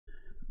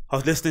I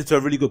was listening to a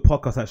really good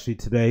podcast actually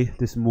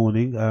this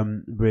morning,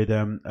 with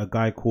a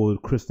guy called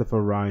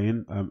Christopher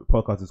Ryan. The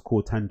podcast is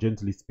called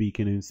Tangentially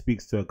Speaking, and he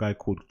speaks to a guy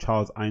called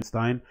Charles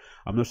Einstein.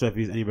 I'm not sure if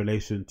he's any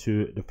relation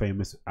to the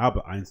famous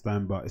Albert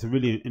Einstein, but it's a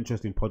really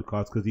interesting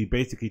podcast because he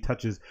basically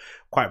touches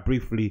quite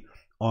briefly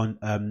on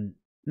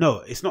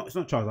no, it's not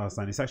Charles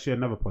Einstein. It's actually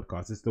another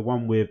podcast. It's the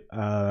one with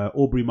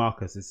Aubrey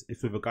Marcus.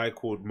 It's with a guy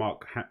called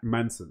Mark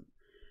Manson.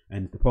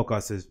 And the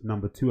podcast is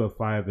number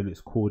 205, and it's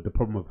called The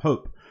Problem of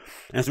Hope.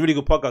 And it's a really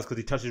good podcast because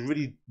he touches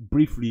really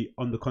briefly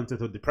on the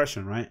concept of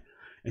depression, right?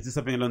 It's just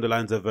something along the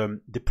lines of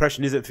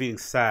depression isn't feeling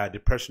sad.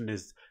 Depression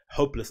is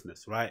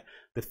hopelessness, right?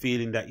 The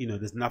feeling that,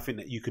 there's nothing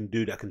that you can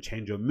do that can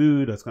change your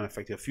mood, that's going to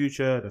affect your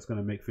future, that's going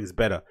to make things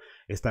better.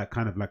 It's that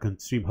kind of like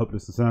extreme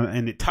hopelessness.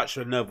 And it touched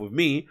a nerve with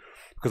me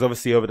because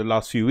obviously over the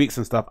last few weeks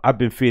and stuff, I've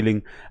been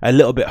feeling a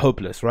little bit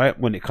hopeless, right?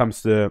 When it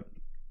comes to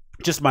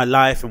just my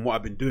life and what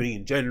I've been doing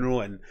in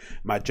general and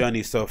my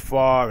journey so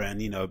far,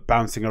 and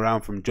bouncing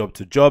around from job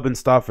to job and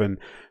stuff, and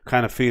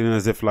kind of feeling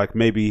as if like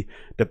maybe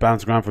they're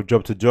bouncing around from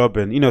job to job,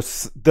 and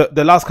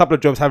the last couple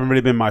of jobs haven't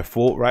really been my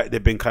fault, right?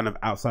 They've been kind of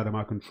outside of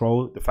my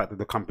control. The fact that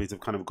the companies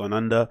have kind of gone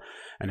under,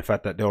 and the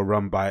fact that they're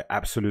run by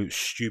absolute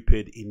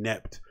stupid,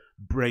 inept,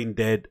 brain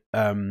dead,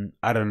 I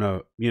don't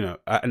know,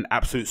 an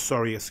absolute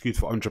sorry excuse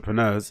for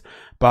entrepreneurs.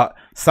 But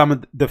some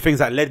of the things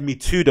that led me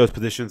to those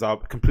positions are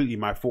completely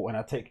my fault, and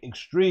I take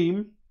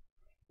extreme,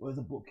 where's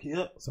the book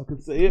here so I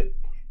can say it,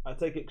 I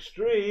take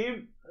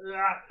extreme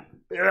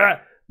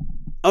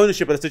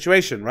ownership of the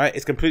situation, right?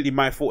 It's completely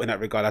my fault in that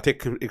regard. I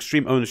take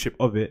extreme ownership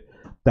of it,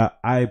 that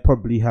I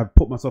probably have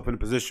put myself in a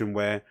position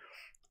where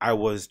I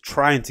was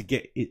trying to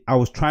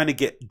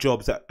get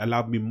jobs that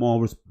allowed me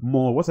more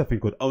what's that thing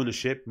called,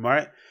 ownership,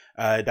 right?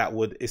 That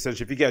would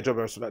essentially, if you get a job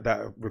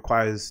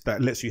that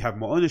lets you have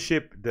more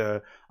ownership,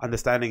 the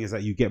understanding is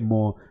that you get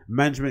more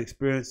management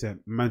experience, and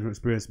management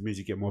experience means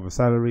you get more of a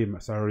salary,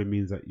 and salary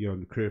means that your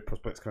career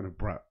prospects kind of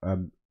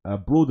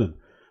broaden.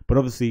 But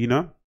obviously,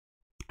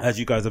 as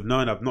you guys have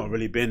known, I've not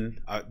really been,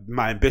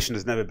 my ambition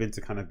has never been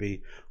to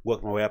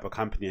work my way up a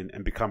company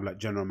and become like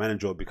general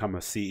manager, or become a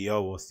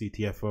CEO or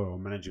CTFO or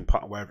managing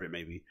partner, wherever it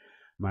may be.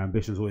 My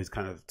ambition is always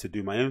kind of to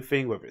do my own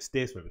thing, whether it's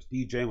this, whether it's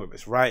DJing, whether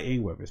it's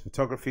writing, whether it's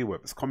photography,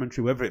 whether it's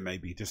commentary, whatever it may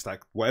be. Just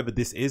like whatever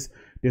this was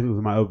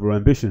my overall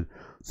ambition.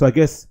 So I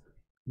guess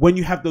when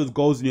you have those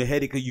goals in your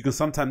head, you can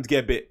sometimes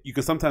get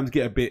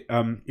a bit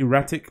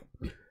erratic,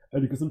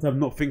 and you can sometimes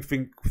not think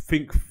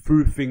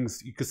through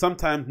things. You can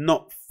sometimes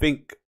not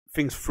think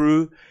things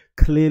through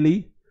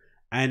clearly.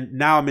 And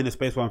now I'm in a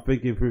space where I'm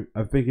thinking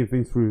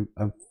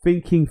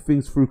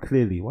things through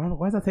clearly. Why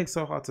does that take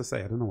so hard to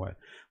say? I don't know why.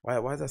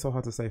 Why is that so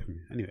hard to say for me?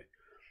 Anyway,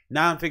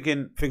 now I'm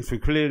thinking things through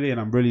clearly,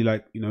 and I'm really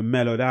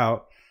mellowed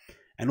out.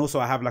 And also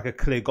I have like a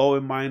clear goal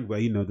in mind where,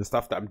 the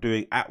stuff that I'm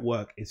doing at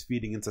work is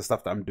feeding into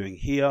stuff that I'm doing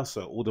here.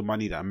 So all the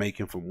money that I'm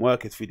making from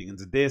work is feeding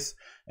into this,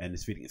 and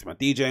it's feeding into my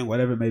DJing,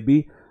 whatever it may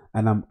be.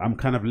 And I'm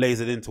kind of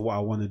lasered into what I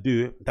want to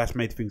do. That's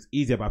made things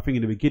easier. But I think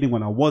in the beginning,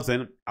 when I was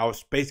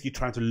basically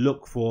trying to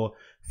look for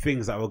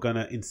things that were going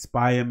to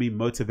inspire me,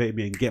 motivate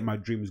me, and get my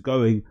dreams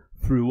going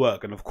through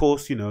work. And of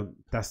course,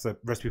 that's a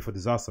recipe for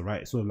disaster,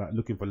 right? It's sort of like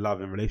looking for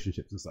love and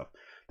relationships and stuff.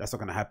 That's not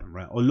going to happen,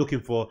 right? Or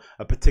looking for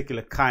a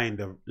particular kind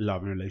of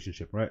love and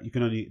relationship, right? They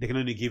can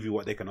only give you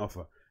what they can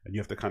offer, and you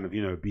have to kind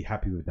of, be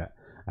happy with that.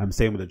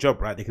 Same with a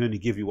job, right? They can only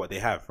give you what they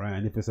have, right?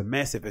 And if it's a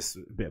mess, if it's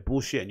a bit of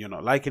bullshit and you're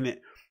not liking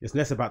it, it's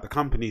less about the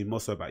company, more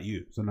so about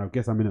you. So now I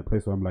guess I'm in a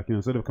place where I'm like,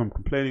 instead of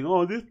complaining,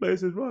 oh, this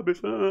place is rubbish,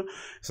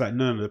 it's like,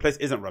 no, the place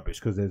isn't rubbish,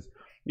 because there's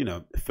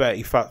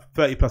 30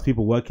 plus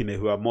people working there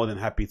who are more than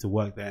happy to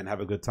work there and have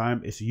a good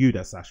time. It's you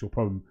that's the actual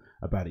problem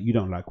about it. You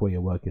don't like where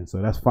you're working,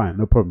 so that's fine,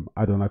 no problem.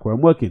 I don't like where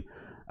I'm working,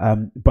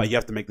 but you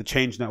have to make the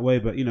change in that way.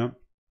 But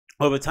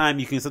over time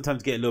you can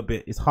sometimes get a little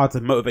bit, it's hard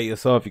to motivate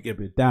yourself, you get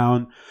a bit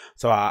down.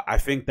 So I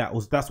think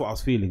that's what I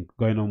was feeling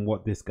going on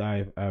what this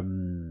guy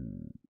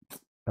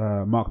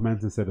Mark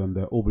Manson said on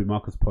the Aubrey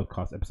Marcus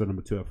podcast, episode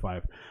number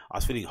 205. I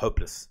was feeling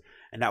hopeless,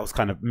 and that was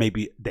kind of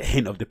maybe the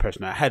hint of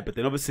depression I had. But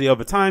then obviously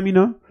over time,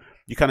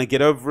 you kind of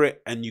get over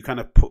it, and you kind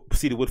of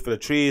see the wood for the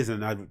trees.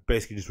 And I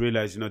basically just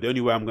realized, the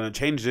only way I'm going to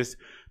change this,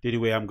 the only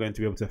way I'm going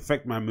to be able to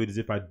affect my mood is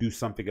if I do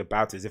something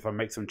about it, is if I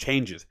make some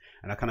changes.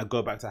 And I kind of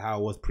go back to how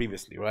I was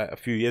previously, right? A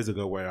few years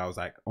ago, where I was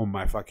like on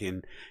my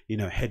fucking,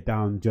 head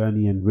down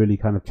journey and really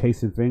kind of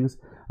chasing things.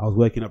 I was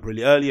waking up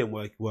really early and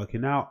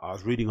working out. I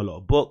was reading a lot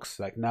of books.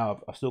 Like now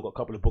I've still got a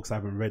couple of books I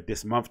haven't read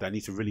this month that I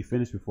need to really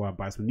finish before I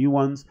buy some new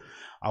ones.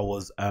 I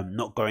was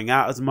not going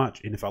out as much.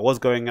 And if I was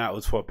going out, it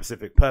was for a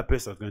specific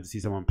purpose. I was going to see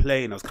someone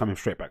play, and I was coming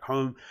straight back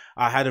home.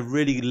 I had a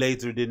really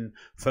lasered in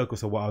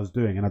focus on what I was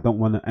doing. And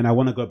I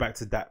want to go back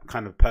to that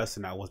kind of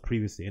person I was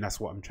previously. And that's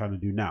what I'm trying to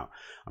do now.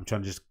 I'm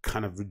trying to just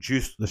kind of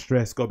reduce the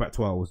stress, go back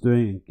to what I was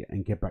doing,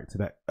 and get back to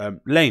that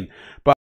lane. But